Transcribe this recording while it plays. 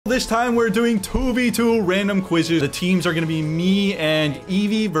This time we're doing 2v2 random quizzes. The teams are going to be me and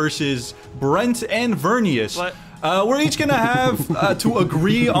Evie versus Brent and Vernius. What? We're each gonna have to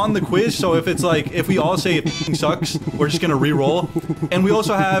agree on the quiz. So if it's like, if we all say it sucks, we're just gonna re-roll. And we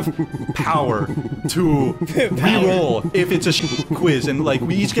also have power to re-roll if it's a quiz. And like,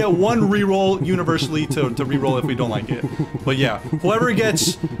 we each get one re-roll universally to re-roll if we don't like it. But yeah, whoever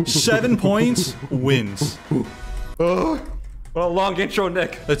gets 7 points wins. What a long intro,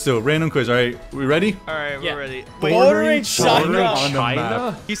 Nick. Let's do it. Random quiz. All right, we ready? All right, Yeah. we're ready. Bordering China.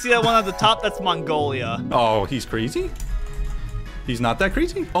 China. You see that one at the top? That's Mongolia. Oh, he's crazy? He's not that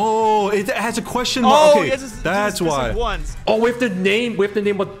crazy? Oh, it has a question mark. Oh, Okay, yes, that's why. Ones. Oh, we have to name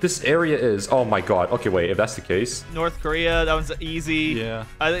what this area is. Oh my god. Okay, wait, if that's the case. North Korea, that one's easy. Yeah.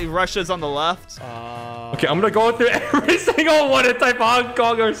 I think Russia's on the left. Okay, I'm gonna go through every single one and type Hong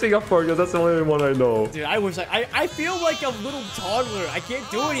Kong or Singapore because that's the only one I know. Dude, I wish I feel like a little toddler. I can't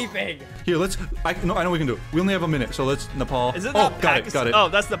do anything. Here, I know we can do it. We only have a minute, so let's Nepal. Is it oh, not got Pakistan? it, got it. Oh,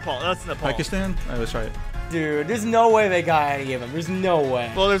 that's Nepal. That's Nepal. Pakistan? All right, let's try it. Dude, there's no way they got any of them. There's no way.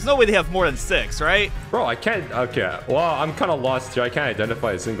 Well, there's no way they have more than 6, right? Bro, I can't. Okay, well, I'm kind of lost here. I can't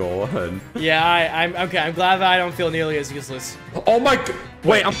identify a single one. Yeah, I'm okay. I'm glad that I don't feel nearly as useless. Oh my.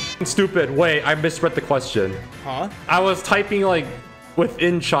 Wait, I'm stupid. Wait, I misread the question. Huh? I was typing like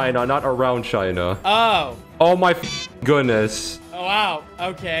within China, not around China. Oh. Oh my goodness. Oh wow.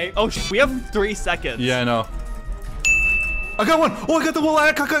 Okay. Oh, we have 3 seconds. Yeah, I know. I got one. Oh, I got the whole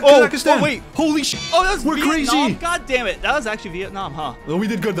Pakistan. Oh, wait. Holy shit. Oh, that's We're Vietnam. crazy. God damn it. That was actually Vietnam, huh? Oh, we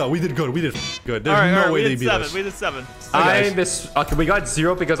did good though. We did good. We did good. There's All right, no way we they did beat 7. us. We did 7. Okay, we got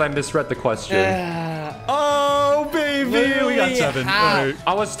 0 because I misread the question. Oh, baby. We got Literally 7. how? All right.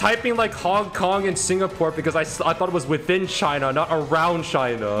 I was typing like Hong Kong and Singapore because I thought it was within China, not around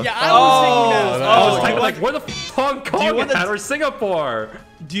China. Yeah, I was thinking that. I was Oh. typing like, where the Hong Kong wanna- at or Singapore?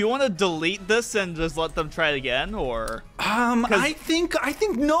 Do you want to delete this and just let them try it again, or? I think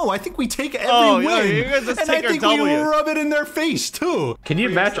no. I think we take every Oh, win. yeah, you guys just and take I our think we W. rub it in their face too. Can you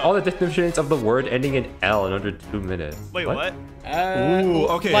match all the definitions of the word ending in L in under 2 minutes? Wait, what? Ooh,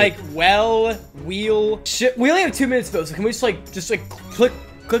 okay. Like well, wheel. Shit. We only have 2 minutes though, so can we just click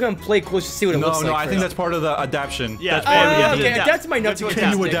on play close to see what it looks like? No, I think first? that's part of the adaptation. Yeah, that's oh, part of yeah, the Okay, adapt. adapt to my nuts. Can you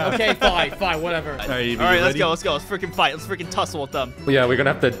Can you adapt? Okay, fine, whatever. All right, All right, you let's ready? go. Let's freaking fight. Let's freaking tussle with them. Yeah, we're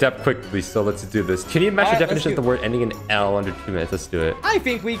gonna have to adapt quickly, so let's do this. Can you match the Alright, definition let's of the word ending in L under 2 minutes? Let's do it. I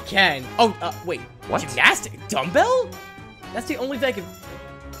think we can. Oh, wait. What? Gymnastic dumbbell? That's the only thing I can.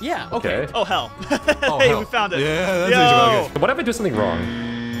 Yeah. Okay. Okay. Oh hell! Oh, Hey, hell. we found it. Yeah, that's Yo! easy. What if I do something wrong?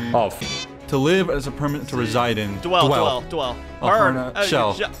 Oh, To live as a permanent, to reside in. Dwell. Oh,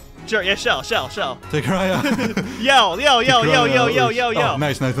 shell. Sure, yeah, shell. Take your eye out. Yo. Oh,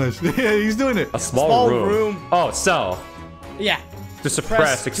 nice. Yeah, he's doing it. a small, Small room. room. Oh, cell. Yeah. To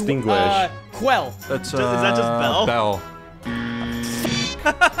suppress, extinguish. Quell. That's Is that just Bell? Bell.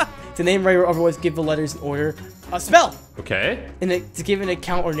 To name, write, or otherwise give the letters in order. A spell. Okay. And to give an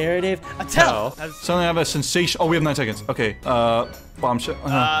account or narrative. A tell. Suddenly I have a sensation. Oh, we have 9 seconds. Okay. Bombshell.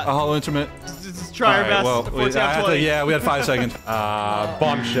 A hollow instrument. Just try our best. Well, 14 out of 20. yeah, we had 5 seconds.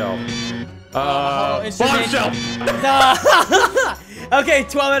 Bombshell. Instrument. Bombshell! Okay,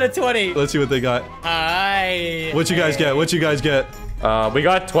 12 out of 20. Let's see what they got. What you guys get? We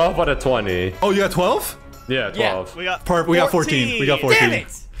got 12 out of 20. Oh, you got 12? Yeah, 12. We got We got 14. We got 14. Damn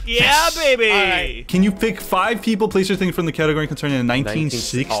it. Yeah, baby. Alright. Can you pick 5 people, place, or thing from the category concerning the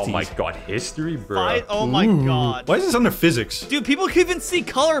 1960s? Oh my god, history, bro. Oh my god. Why is this under physics? Dude, people could even see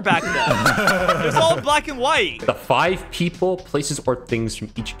color back then. It was all black and white. The 5 people, places, or things from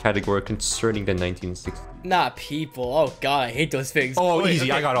each category concerning the 1960s. Not people. Oh god, I hate those things. Oh, Wait, easy.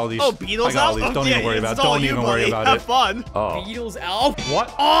 okay. I got all these. Oh, Beatles I got all out? these. Oh, Don't yeah, even worry about it. it's all Don't you, even worry buddy. about Have it. fun. Oh. Beatles out.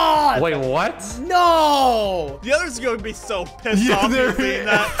 What? Oh Wait, what? no. The others are going to be so pissed Yeah, off they're- you seeing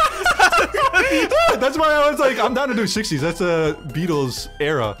that. That's why I was like, I'm down to do 60s. That's a Beatles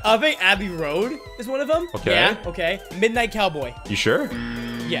era. I think Abbey Road is one of them. Okay. Yeah. Okay. Midnight Cowboy. You sure?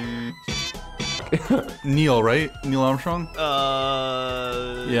 Yeah. Neil, right? Neil Armstrong?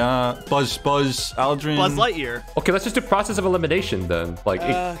 Yeah. Buzz Aldrin. Buzz Lightyear. Okay, let's just do process of elimination then. Like,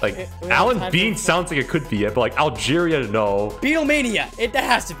 okay, we have Alan time Bean for- sounds like it could be it, but like Algeria, no. Beatlemania. That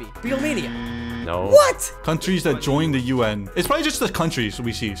has to be Beatlemania. No. What? Countries that joined the UN. It's probably just the countries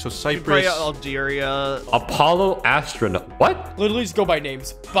we see. So Probably Cyprus. Algeria. Apollo astronaut. What? Literally just go by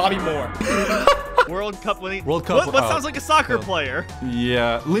names. Bobby Moore. World Cup winning. World Cup- What oh. sounds like a soccer player?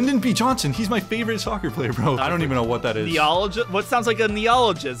 Yeah. Lyndon B. Johnson. He's my favorite soccer player, bro. I don't even know what that is. What sounds like a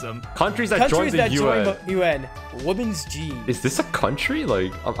neologism? Countries that Countries joined that the join UN. the UN. Women's G. Is this a country?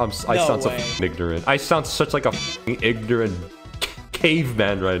 Like, I No sound so way. ignorant. I sound such like a ignorant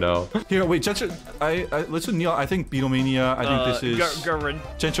caveman right now. Here, wait, let's do Neil. I think Beatlemania. I think this is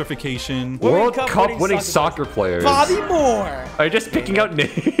gentrification. World Cup winning soccer players. Bobby Moore. Are you just picking out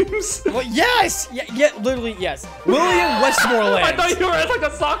names? Well, yes. Yeah, literally, yes. William Westmoreland. I thought you were like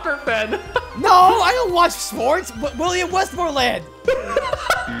a soccer fan. No, I don't watch sports. But William Westmoreland.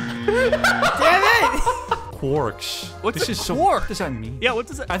 Damn it. Quarks. What's a so quark? What does that mean? Yeah, what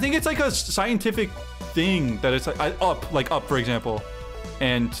does it? I think it's like a scientific thing that it's like up, for example,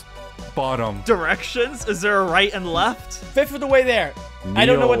 and bottom. Directions? Is there a right and left? Fifth of the way there. I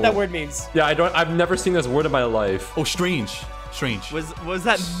don't know what that word means. Yeah, I've never seen this word in my life. Oh, strange. What does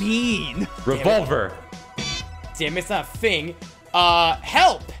that mean? Revolver. Damn, it's not a thing.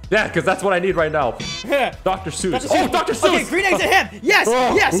 Help. Yeah, because that's what I need right now. Dr. Seuss. Oh, Dr. Seuss. Okay, green eggs and ham. Yes,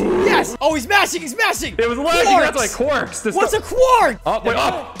 yes. Oh, he's mashing. It was lagging. That's like quarks. What's a quark? Up, wait,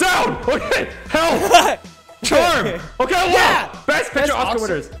 up, down. Okay, help. Charm. Okay, Yeah. Best picture Oscar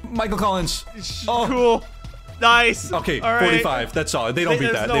winners. Michael Collins. Oh. Cool. Nice. Okay, all right. 45. That's solid. They don't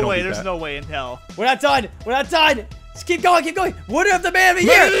beat that. There's no way. There's no way in hell. We're not done. Just keep going. Winner of the Man of the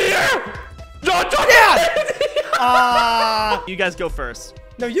Year. Yeah. You guys go first.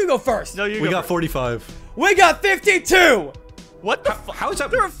 No, you go first. No, you We go got first. 45. We got 52. What the fuck? How is that?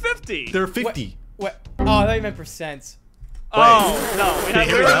 There were 50. There are 50. What? Oh, I thought you meant percent. Oh, no. We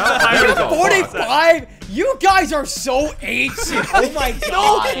Here we go. higher There we go. 45? You guys are so ancient. Oh my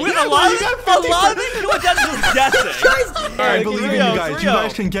god. No, a lot of these people were guessing. I believe in you guys. 3-0. You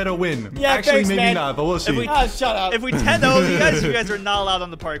guys can get a win. Yeah, Actually, thanks, maybe man. not, but we'll see. Shut up. If we 10-0 you guys are not allowed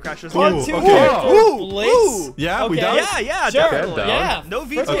on the party crashers. Ooh, 1, 2, okay. 3, Blitz. Yeah, we Okay. down? Yeah, Sure. definitely. down. Yeah. No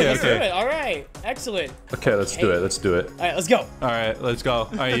veto Okay, Let's do okay. it. All right. Excellent. Okay, let's do it. All right, let's go. All right, let's go. All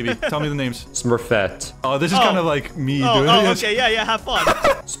right, Evie, tell me the names. Smurfette. Oh, this is kind of like me doing this. Okay, yeah, have fun.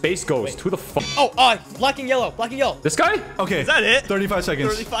 Space Ghost. Who the fuck? Oh, black and yellow. This guy? Okay. Is that it? 35 seconds.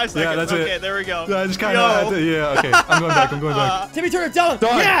 35 seconds. Yeah, that's okay, it. there we go. I just kind of, yeah, okay. I'm going back. Timmy Turner down.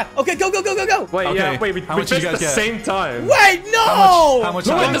 Done. Yeah. Okay, go. Wait, Okay. yeah, we How much finished did you at the guys get? same time. Wait, no. How much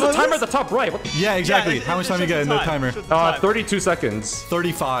No, wait, time? there's a timer at the top right. What? Yeah, exactly. Yeah, How much it time you shows get in the the time. timer? It shows the time. 32 seconds.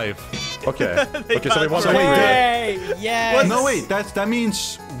 35. Okay. Okay, so we won got by it. 3. Hey, yes. No, wait. That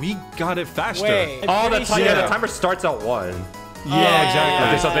means we got it faster. Wait. Oh, Pretty the sure. timer starts at 1. Yeah, exactly.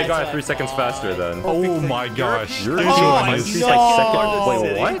 Okay, so they that's got it what 3 I seconds thought. faster then. Oh my gosh. You're There's doing your Oh, my eyes. 3 no. seconds. Wait,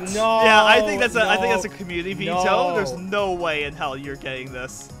 City. what? No. Yeah, I think that's a community veto. No. There's no way in hell you're getting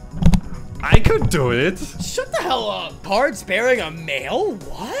this. I could do it. Shut the hell up. Cards bearing a male?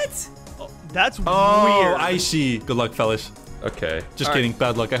 What? That's Oh, weird. I see. Good luck, fellas. Okay. Just All kidding.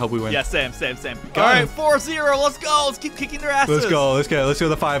 Bad luck. I hope we win. Yeah, same. Got All right, him. 4-0. Let's go. Let's keep kicking their asses. Let's go. Let's go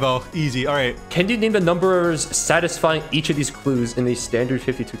the 5-0. Easy. All right. Can you name the numbers satisfying each of these clues in the standard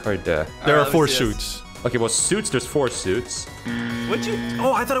 52 card deck? There All are right, 4 let me see this. suits. Okay, well, suits, there's 4 suits. What'd you?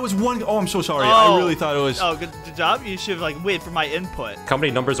 Oh, I thought it was 1. Oh, I'm so sorry. I really thought it was. Oh, good job. You should have like wait for my input. How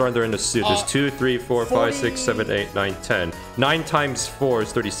many numbers are there in the suit? There's 2, 3, 4, 5, 6, 7, 8, 9, 10. 9 times 4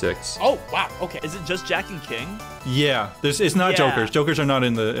 is 36. Oh, wow. Okay. Is it just Jack and King? Yeah. It's not Yeah. Jokers. Jokers are not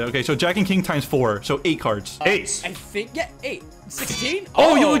in the. Okay, so Jack and King times 4. So 8 cards. Ace. I think, yeah, 8. 16?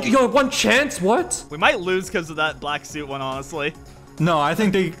 Oh, you have 1 chance? What? We might lose because of that black suit one, honestly. No, I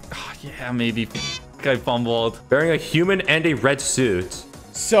think they. Yeah, maybe. I fumbled. Bearing a human and a red suit.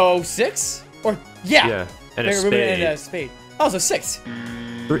 So 6? Or, yeah. Yeah, and a Bearing ribbon spade. and a spade. Oh, so 6.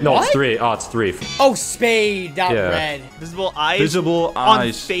 No, What? it's 3. Oh, it's 3. Oh, spade, not Yeah. red. Visible eyes. Visible on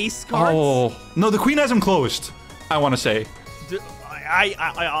eyes. face cards. Oh. No, the queen has them closed. I want to say.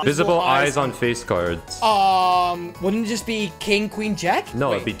 I Visible eyes eyes on face cards. Wouldn't it just be king, queen, jack? No,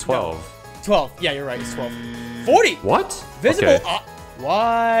 Wait, it'd be 12. no. 12. Yeah, you're right. It's 12. 40. What? Visible. Okay.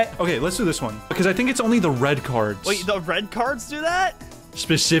 What? Okay, let's do this one because I think it's only the red cards. Wait, the red cards do that?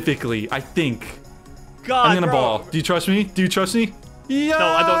 Specifically, I think. God, I'm gonna bro. ball. Do you trust me? Do you trust me? Yeah. No,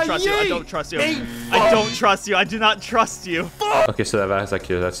 I don't trust you. I don't trust you. I don't trust you. I do not trust you. Okay, so that's like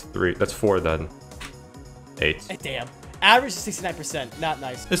here. That's 3. That's 4 then. 8. Damn. Average is 69%. Not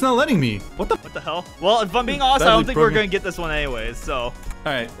nice. It's not letting me. What the? What the hell? Well, if I'm being honest, I don't think we're gonna get this one anyways. So, All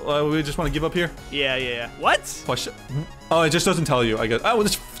right. We just want to give up here. yeah. What? Push. Oh, it just doesn't tell you. I guess. Oh, well,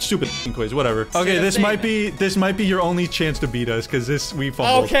 this stupid quiz. Whatever. Okay, the this same. might be your only chance to beat us because we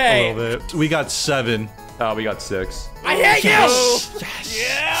fumbled Okay. a little bit. We got 7. Oh, we got 6. I hate you!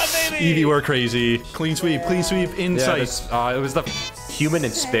 Yeah, baby. Evie, we're crazy. Clean sweep. Clean sweep. Yeah, Insight. it was the human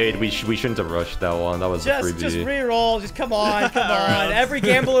and spade. We shouldn't have rushed that one. That was a freebie. Just re-roll. Just come on. Every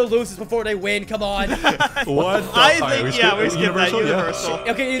gambler loses before they win. Come on. What? The? I All right, think, yeah, we skip that. Yeah. Universal.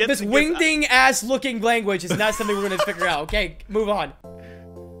 Okay, this wingding ass looking language is not something we're gonna figure out. Okay, move on.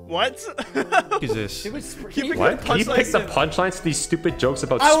 What? What is this? It was Keep it What? Can you pick the Punchlines. punchlines to these stupid jokes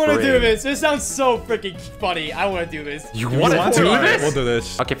about I want to spring? do this. This sounds so freaking funny. I want to do this. You want to want do to? Alright, this? we'll do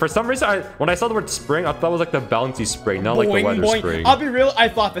this. Okay, for some reason, when I saw the word spring, I thought it was like the bouncy spring, not like the Boing, weather boing. spring. I'll be real. I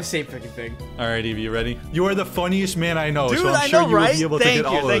thought the same freaking thing. All right, Evie, you ready? You are the funniest man I know, Dude, so I'm I sure know, you will right? be able to Thank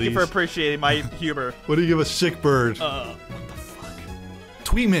get you. all of Thank these. you for appreciating my humor. What do you give a sick bird?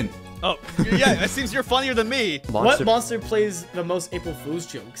 Tweetman. Oh, yeah, it seems you're funnier than me. What monster plays the most April Fool's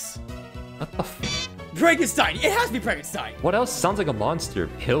jokes? What the f- Frankenstein. It has to be Frankenstein. What else sounds like a monster?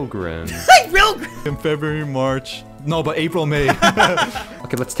 Pilgrim. Hey, real. In February, March. No, but April, May.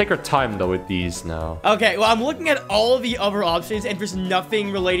 Okay, let's take our time though with these now. Okay, well, I'm looking at all of the other options, and there's nothing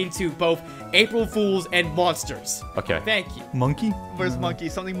relating to both April Fools and monsters. Okay. Thank you. Monkey? Where's monkey?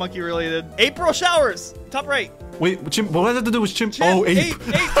 Something monkey related. April showers. Top right. Wait, chimp. What does that have to do with chimp? Chimp, Oh, ape.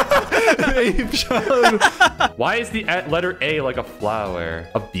 Ape. Why is the letter A like a flower?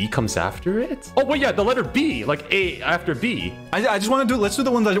 A B comes after it? Oh, wait, yeah, the letter B, like A after B. I just want to do. Let's do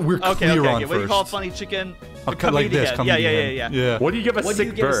the one that we're Okay, clear okay, on okay. first. What do you call a funny chicken? A Okay, like this. comedian. Yeah. Yeah. What do you give a What do you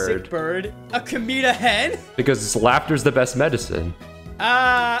sick give a bird? sick bird? A Kamita hen? Because laughter's the best medicine.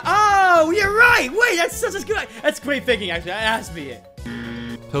 Oh, you're right. Wait, that's such a good. That's great thinking, actually. That has to be it.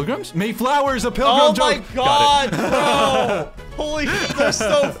 Pilgrims? Mayflower's a pilgrim Oh joke. my god, bro! Holy shit, they're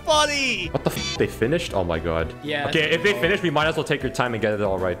so funny! What the f? They finished? Oh my god. Yeah. Okay, if they finish, we might as well take your time and get it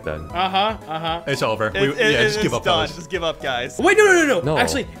all right then. It's over. Just give up, done. fellas. Just give up, guys. Wait, no. No.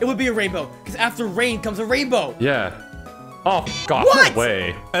 Actually, it would be a rainbow. Because after rain comes a rainbow. Yeah. Oh god, What? no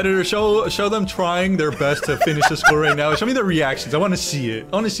way. Editor, show them trying their best to finish the score right now. Show me their reactions. I want to see it.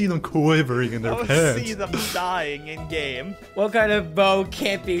 I want to see them quivering in their I want pants. to see them dying in game. What kind of bow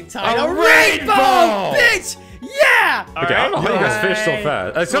can't be tied? A A rainbow, rainbow! bitch! Yeah! Okay, I don't know how you guys finished so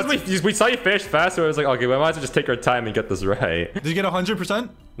Alright. fast. Because we saw you finish fast, so I was like, okay, we might as well just take our time and get this right. Did you get 100%?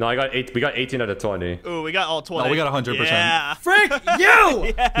 No, I got 8. We got 18 out of 20. Ooh, we got all 20. No, we got 100%. Yeah. Frick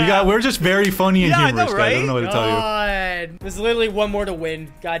you! We're just very funny and Yeah, I humorous, know, guys. I right? don't know what to tell you. God. There's literally one more to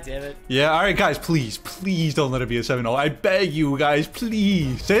win. God damn it. Yeah, all right, guys, please don't let it be a 7-0. I beg you, guys,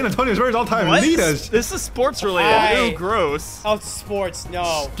 please. San Antonio's where's all time. What? Lead us. This is sports related. Aye. Ew, gross. Oh, sports.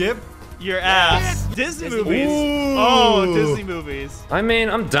 No. Skip. Your ass. Disney Disney movies. movies. Oh, Ooh. Disney movies. I mean,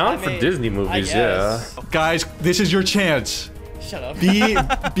 I'm down for mean, Disney I movies, yeah. guess. Guys, this is your chance. Shut up.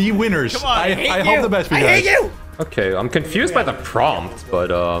 Be winners. Come on, I hate hope you. the best for you I guys. hate you! Okay, I'm confused by the prompt, but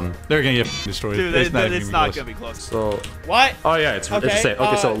They're gonna get destroyed. Dude, it's not, it's not gonna be close. so What? oh yeah, it's the same.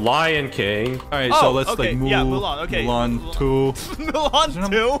 Okay, so uh, Lion King. All right, Oh, so let's okay, like move. yeah, Mulan, okay. Mulan 2.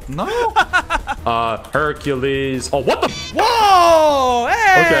 Mulan 2? No. Hercules. Oh, what the? Whoa!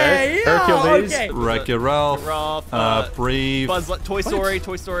 Hey! Okay, yo, Hercules. Okay. Wreck-It Ralph. Ralph, Brave. Toy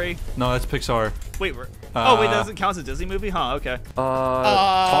Story. No, that's Pixar. Wait, oh wait, that doesn't count as a Disney movie, huh? Okay.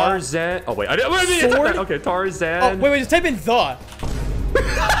 Tarzan. Oh wait, I didn't. Sword? Okay, Tarzan. Oh, wait, just type in the.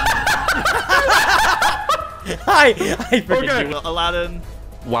 I freaking Okay. knew it. Aladdin.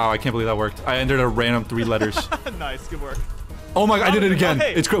 Wow, I can't believe that worked. I entered a random 3 letters. Nice, good work. Oh my god, I did it again.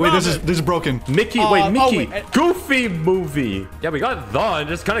 Hey, It's great. Wait, this Robin. is broken. Mickey. oh, Wait, Mickey. wait, Goofy movie. Yeah, we got the. And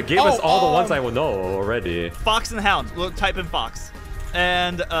just kind of gave us Oh, all the ones I would know already. Fox and the Hound. Look, type in Fox.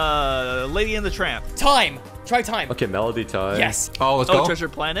 And Lady and the Tramp. Time. Try time. Okay, Melody Time. Yes. Oh, let's Oh, go. Treasure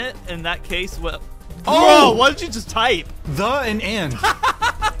Planet. In that case, what? Oh! Bro, what did you just type? The and.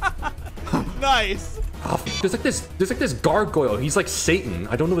 Nice. Oh, there's like this gargoyle. He's like Satan.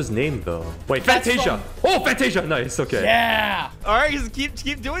 I don't know his name though. Wait, That's Fantasia. from- Oh, Fantasia. Nice. Okay. Yeah. All right, just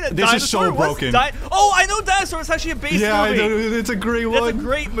keep doing it. This is so Dinosaur? What's broken. Oh, I know Dinosaur. It's actually a base Yeah, I movie. know, it's a great That's a one.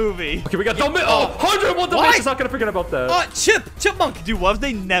 great movie. Okay, we got 101 Dalmatians. Not gonna forget about that. Chipmunk. Dude, what if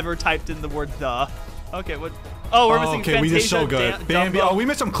they never typed in the word the? Okay, what? Oh, we're missing okay, Fantasia. we did so good. Bambi. Dumbo. Oh, we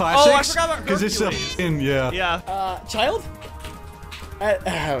missed some classics. forgot about Because it's Hercules. yeah. Yeah. Child? I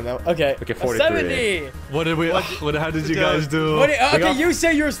don't know. Okay. Okay, A 43. 70. What did we? How did you do- guys do? Okay, you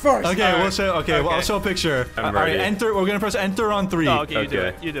say yours first. Okay, Alright. we'll show. Okay, well, I'll Okay. show a picture. I'm All right, ready. enter. We're gonna press enter on 3. Oh, okay, you do Okay.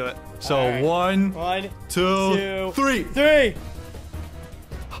 it. You do it. So Alright. 1, 1, 2, 2, 3. 3.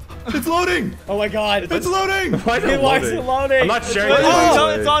 It's loading. Oh my god. It's loading. Why is it Why is loading? it loading? I'm not sharing Wait, this. oh,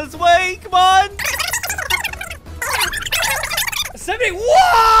 by the it's way. on its way. Come on. 70. What?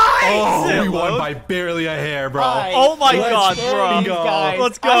 Oh, Is it we won load? by barely a hair, bro. Oh my Let's god, go. bro. Guys,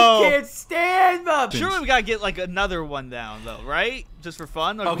 Let's go. I can't stand them. Surely we gotta get like another one down though, right? Just for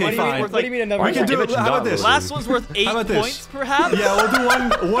fun. Like, Okay, what do you mean fine. worth, What do you mean another We can one? do Image it. How about not this? loading. Last one's worth 8 about this? points, perhaps. Yeah,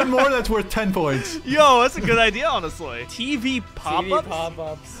 we'll do one more that's worth 10 points. Yo, that's a good idea, honestly. TV pop-ups. TV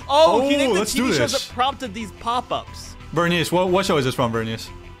pop-ups. Oh, can you Oh, name the let's do TV shows this. that prompted these pop-ups? Bernice, what show is this from, Bernice?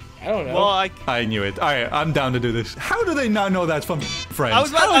 I don't know. Well, I knew it. All right, I'm down to do this. How do they not know that's from Friends? I was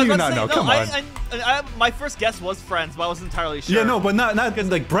about, How I was do you about not to say, know? no, Come on. my first guess was Friends, but I wasn't entirely sure. Yeah, no, but not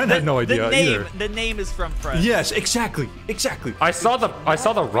like Brent had no idea either. The name is from Friends. Yes, exactly. I saw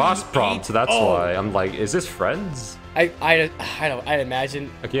the Ross prompt, so that's why I'm like, is this Friends? I'd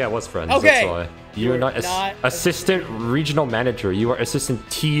imagine. Okay, yeah, it was Friends. Okay. That's why. You're not, not assistant regional manager. You are assistant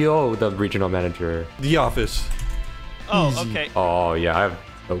TO, the regional manager. The Office. Oh, okay. Oh yeah, I have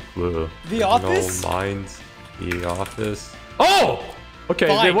no clue. The Office? No minds. The Office. Oh. Okay,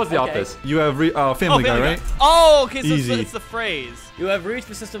 Fine, it was The okay. Office. You have Family Guy, right? Oh, okay, so Easy. it's the phrase. You have reached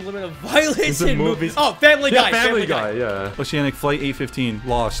the system limit of violence It's a in movie. movies. Oh, Family Yeah, Guy. Family Guy. Yeah. Oceanic Flight 815.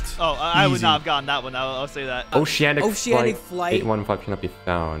 Lost. Oh, I would Easy. not have gotten that one. I'll say that. Oceanic Oceanic Flight Flight. 815 cannot be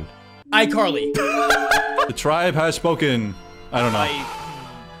found. iCarly. The tribe has spoken. I don't know.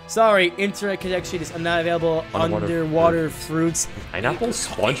 Sorry, internet connection is not available. Underwater fruits. Pineapple?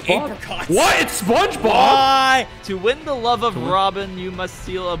 SpongeBob? Apricots. What? It's SpongeBob? Why? To win the love of Robin, you must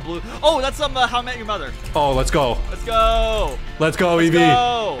steal a blue. Oh, that's How I Met Your Mother. Oh, let's go. Let's go. Let's go, Let's Evie.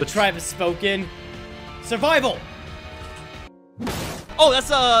 go. The tribe has spoken. Survival. Oh,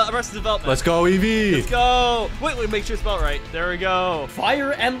 that's Arrested Development. Let's go, Evie. Let's go. Wait, make sure it's spelled right. There we go.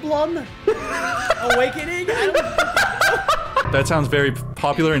 Fire Emblem. Awakening. That sounds very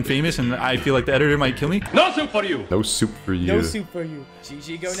popular and famous, and I feel like the editor might kill me. No soup for you. No soup for you. No soup for you.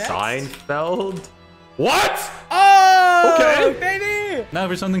 GG, go next. Seinfeld? What? Oh, Okay. baby. Now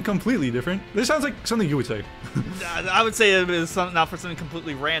for something completely different. This sounds like something you would say. I would say it is not for something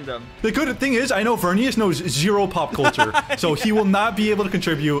completely random. The good thing is, I know Vernius knows zero pop culture, so he will not be able to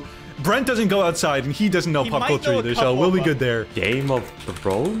contribute. Brent doesn't go outside, and he doesn't know He pop might culture know a either, so couple, we'll be but- good there. Game of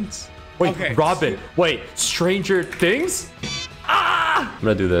Thrones? Wait, Okay. Robin. Wait, Stranger Things? Ah! I'm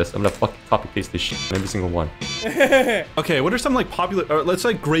gonna do this. I'm gonna fucking copy paste this shit in every single one. Okay, what are some like popular? Let's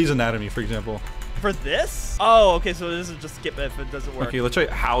like Grey's Anatomy, for example. For this? Oh, okay, so this is just skip it if it doesn't work. Okay, let's try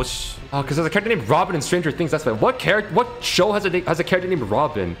House. Oh, because there's a character named Robin in Stranger Things. That's why. What show has a character named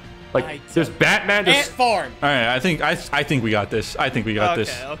Robin? Like, there's Batman. Ant There's Farm. All right, I think we got this. I think we got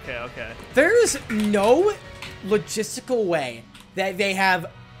this. Okay. There's no logistical way that they have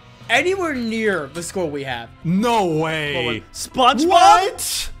anywhere near the score we have. No way. SpongeBob?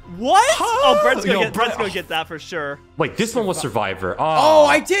 What? What? Oh, Brent's Yo, gonna Brent- get that for sure. Wait, this one was Survivor. Oh,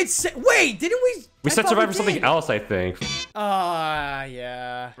 I did say. Wait, didn't we? We I said thought Survivor we something did. else, I think.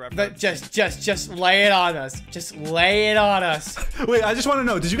 Yeah. But just lay it on us. Just lay it on us. Wait, I just want to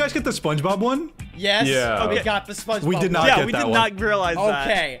know. Did you guys get the SpongeBob one? Yes. Yeah. We Okay. got the SpongeBob. We did not Yeah, get we that did one. not realize that.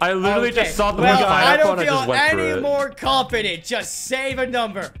 Okay. I literally okay. just saw the well, one I pineapple don't and I feel just went through any it. more confident. Just save a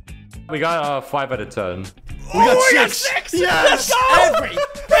number. We got 5 out of 10. We got we got 6. six! Yes. Every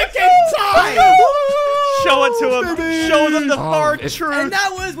freaking time. Show it to them. baby. Show them the hard it's- truth. And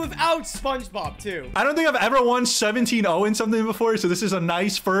that was without SpongeBob too. I don't think I've ever won 17-0 in something before, so this is a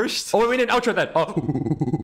nice first. Oh, wait, we didn't outro that. Oh.